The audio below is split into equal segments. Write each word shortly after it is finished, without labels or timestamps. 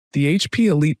The HP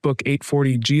EliteBook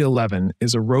 840 G11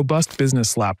 is a robust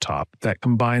business laptop that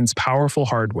combines powerful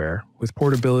hardware with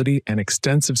portability and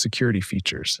extensive security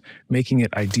features, making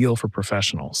it ideal for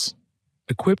professionals.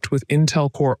 Equipped with Intel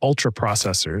Core Ultra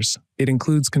processors, it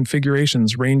includes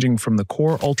configurations ranging from the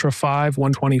Core Ultra 5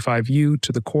 125U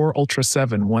to the Core Ultra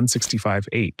 7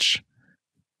 165H.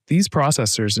 These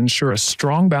processors ensure a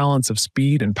strong balance of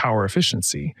speed and power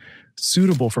efficiency,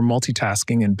 suitable for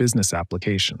multitasking and business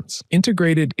applications.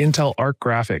 Integrated Intel Arc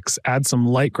graphics add some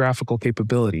light graphical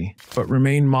capability, but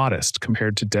remain modest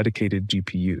compared to dedicated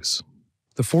GPUs.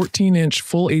 The 14-inch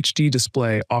Full HD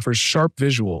display offers sharp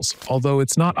visuals, although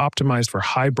it's not optimized for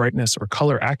high brightness or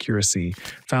color accuracy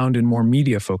found in more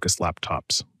media-focused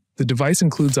laptops. The device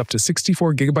includes up to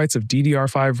 64 GB of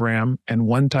DDR5 RAM and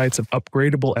 1 TB of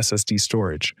upgradable SSD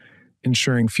storage,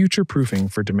 ensuring future-proofing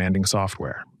for demanding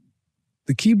software.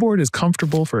 The keyboard is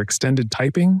comfortable for extended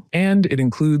typing, and it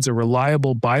includes a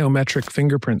reliable biometric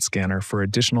fingerprint scanner for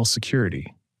additional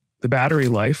security. The battery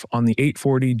life on the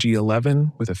 840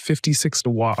 G11 with a 56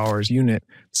 watt-hours unit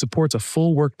supports a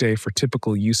full workday for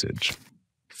typical usage.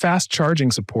 Fast charging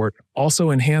support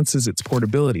also enhances its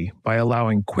portability by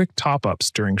allowing quick top-ups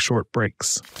during short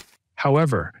breaks.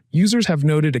 However, users have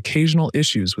noted occasional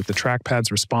issues with the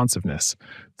trackpad's responsiveness,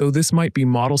 though this might be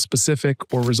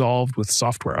model-specific or resolved with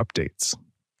software updates.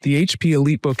 The HP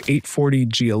EliteBook 840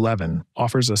 G11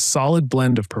 offers a solid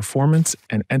blend of performance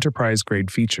and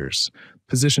enterprise-grade features,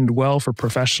 positioned well for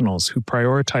professionals who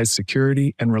prioritize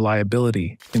security and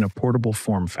reliability in a portable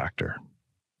form factor.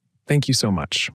 Thank you so much.